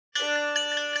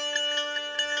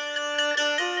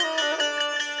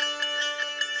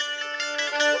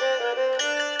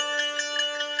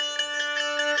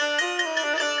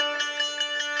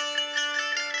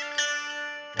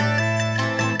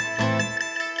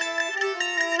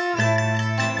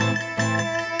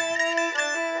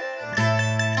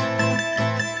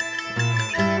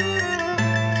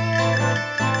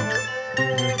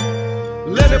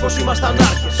πως ήμασταν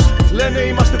άρχες, λένε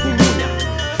είμαστε κουμούνια.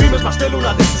 Φήμες μας στέλνουν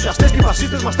αντισουσιαστές και οι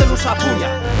φασίστες μας στέλνουν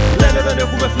σαπούνια. Λένε δεν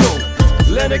έχουμε flow,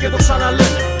 λένε και το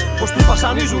ξαναλένε, πως τους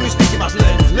βασανίζουν οι στίχοι μας.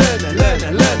 Λένε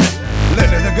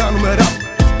Λένε δεν κάνουμε rap,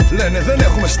 λένε δεν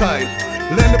έχουμε style.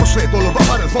 Λένε πως το λομπά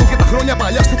παρελθόν και τα χρόνια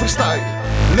παλιά στη freestyle.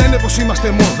 Λένε πως είμαστε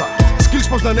μόδα, skills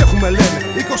πως δεν έχουμε λένε.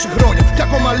 20 χρόνια κι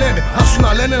ακόμα λένε, άσου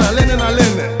να λένε, να λένε, να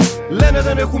λένε. Λένε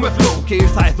δεν έχουμε flow και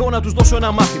ήρθα εδώ να τους δώσω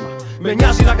ένα μάθημα. Με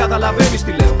νοιάζει να καταλαβαίνεις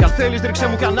τι λέω, κι αν θέλεις ρίξε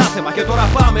μου κι ανάθεμα. Και τώρα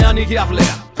πάμε, ανοίγει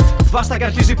αυλαία. Βάστα και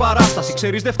αρχίζει η παράσταση,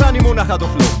 ξέρεις δεν φτάνει μόναχα το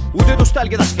flow. Ούτε το style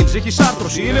και τα skills, έχεις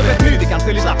άρθρωση, είναι παιχνίδι. Κι αν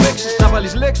θέλεις να παίξεις, να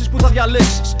βάλεις λέξεις που θα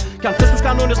διαλέξεις. Κι αν θες τους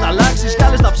κανόνες να αλλάξεις, κι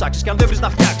άλλες να ψάξεις. Κι αν δεν βρεις να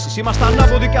φτιάξεις, είμαστε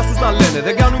ανάποδοι κι ας τους να λένε.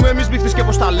 Δεν κάνουμε εμείς μπιχτείς και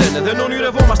πως τα λένε. Δεν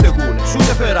ονειρευόμαστε γούνες,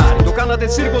 ούτε Ferrari. Το κάνατε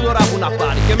τσίρκο τώρα που να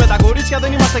πάρει. Και με τα κορίτσια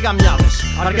δεν είμαστε γαμιάδες.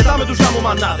 Αρκετά με τους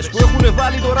γαμομανάδες που έχουν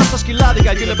βάλει τώρα στα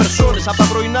σκυλάδικα και λεπερσόνες απ' τα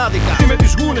πρωινάδικα. Τι με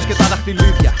τις γούνες και τα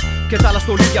δαχτυλίδια. Και τα άλλα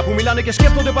στολίδια που μιλάνε και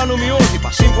σκέφτονται πανομοιότυπα.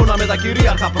 Σύμφωνα με τα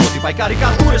κυρίαρχα πρότυπα, οι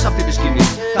καρικατούρες αυτή τη σκηνή.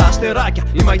 Τα αστεράκια,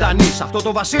 οι μαϊντανείς, αυτό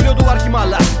το βασίλειο του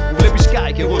αρχιμαλάκη. Που βλέπει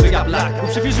σκάει και εγώ δεν για πλάκα. Που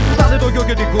ψηφίζει του τάδε το γιο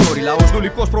και την κόρη. Λαός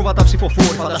δουλικός πρόβατα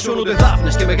ψηφοφόροι. Φαντασιώνονται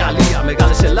Δάφνες και Μεγαλεία,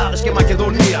 Μεγάλες Ελλάδες και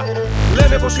Μακεδονία.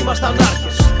 Λένε πως ήμασταν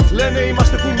άρχες, λένε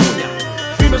είμαστε κουμούνια.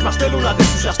 Φήμες μας στέλνουν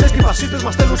αντισουσιαστές και οι φασίστες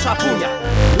μας στέλνουν σαπούνια.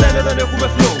 Λένε δεν έχουμε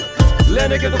flow,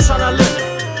 λένε και το ξαναλένε,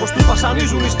 πως τους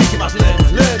βασανίζουν οι στίχοι μας.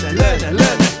 Λένε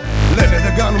Λένε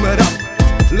δεν κάνουμε rap,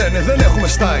 λένε δεν έχουμε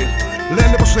style.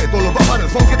 Λένε πως το λομπά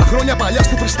παρελθόν και τα χρόνια παλιά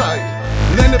στη freestyle.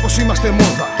 Λένε πως είμαστε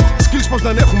μόδα, skills πως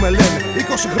δεν έχουμε λένε.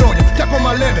 20 χρόνια κι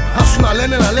ακόμα λένε, άσου να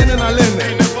λένε, να λένε, να λένε.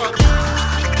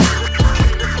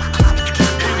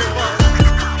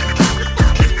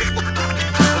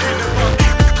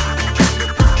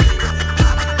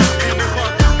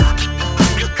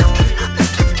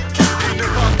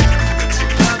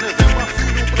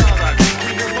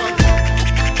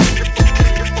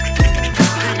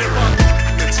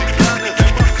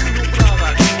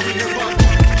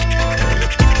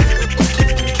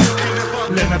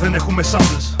 Δεν έχουμε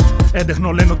samples.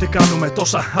 Έντεχνο λένε ότι κάνουμε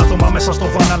τόσα άτομα μέσα στο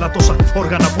βαν, αλλά τόσα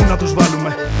όργανα που να τους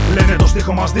βάλουμε. Λένε το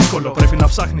στίχο μας δύσκολο, πρέπει να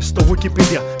ψάχνεις στο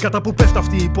Wikipedia. Κατά που πέφτει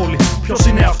αυτή η πόλη, ποιος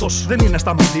είναι αυτός, δεν είναι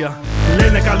στα media.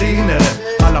 Λένε καλοί είναι ρε,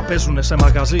 αλλά παίζουνε σε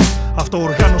μαγαζί.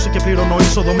 Αυτοοργάνωση και πληρώνω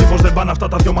είσοδο, μήπως δεν πάνε αυτά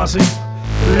τα δυο μαζί.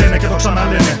 Λένε και το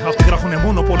ξαναλένε, αυτοί γράφουνε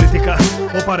μόνο πολιτικά.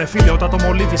 Ο παρεφίλε όταν το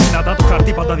μολύβι συναντά το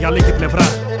χαρτί πάντα διαλέγει πλευρά.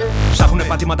 Ψάχουνε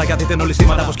πατήματα γιατί δεν όλοι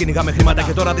στήματα. Πως κυνηγάμε χρήματα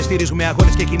και τώρα τη στηρίζουμε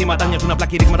αγώνες και κινήματα. Μοιάζουν απλά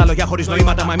κηρύγματα, λόγια χωρίς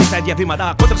νοήματα. Μα εμείς τα ίδια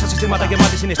βήματα. Κόντρα στα συστήματα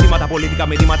γεμάτη συναισθήματα. Πολιτικά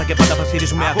μηνύματα και πάντα θα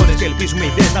στηρίζουμε αγώνες. Και ελπίζουμε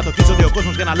ιδέες να το κύτσονται ο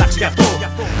κόσμος για να αλλάξει γι' αυτό.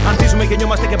 Ανθίζουμε και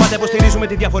νιώμαστε και πάντα υποστηρίζουμε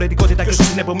τη διαφορετικότητα. Και όσοι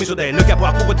συνεπομίζονται λόγια που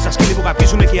ακούγονται στα σκύλοι που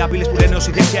καπίζουνε. Και οι απειλές που λένε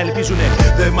όσοι δίχτυα ελπίζουνε.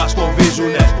 Δεν μας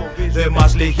φοβίζουνε, δεν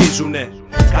μας λυγίζουνε.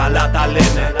 Καλά τα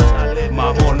λένε, μα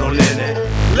μόνο λένε.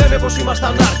 Λένε πως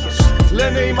ήμασταν άρχες,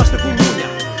 λένε είμαστε κουμούνια.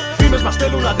 Φήμες μας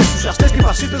στέλνουν αντισουσιαστές και οι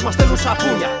φασίστες μας στέλνουν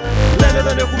σαπούνια. Λένε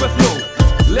δεν έχουμε flow,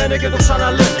 λένε και το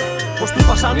ξαναλένε, πως τους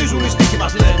βασανίζουν οι στίχοι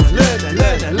μας.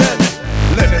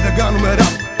 Λένε δεν κάνουμε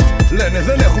rap, λένε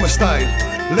δεν έχουμε style.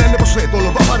 Λένε πως το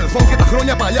λομπά παρελθόν και τα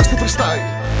χρόνια παλιά στη freestyle.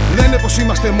 Λένε πως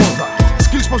είμαστε μόδα,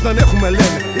 skills πως δεν έχουμε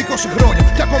λένε. 20 χρόνια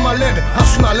κι ακόμα λένε,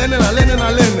 άσου να λένε, να λένε, να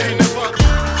λένε.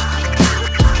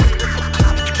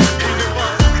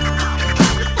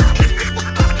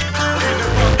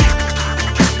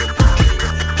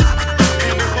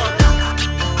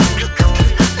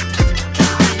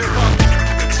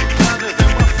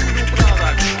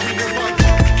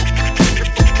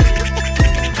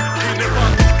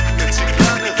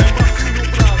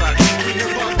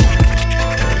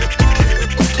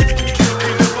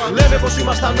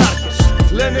 Ήμασταν άρχες,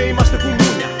 λένε είμαστε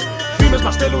κουμούνια. Φήμες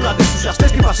μας στέλνουν αντισουσιαστές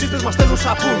και οι φασίστες μας στέλνουν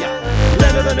σαπούνια.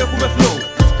 Λένε δεν έχουμε flow,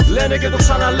 λένε και το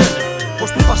ξαναλένε, πως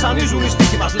τους βασανίζουν οι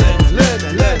στίχοι μας.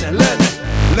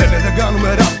 Λένε δεν κάνουμε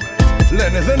rap,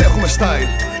 λένε δεν έχουμε style.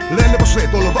 Λένε πως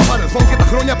το λομπά παρελθόν και τα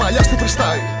χρόνια παλιά στη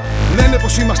freestyle. Λένε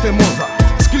πως είμαστε μόδα,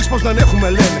 skills πως δεν έχουμε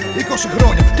λένε. 20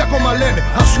 χρόνια κι ακόμα λένε,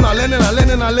 άσου να λένε, να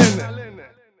λένε, να λένε.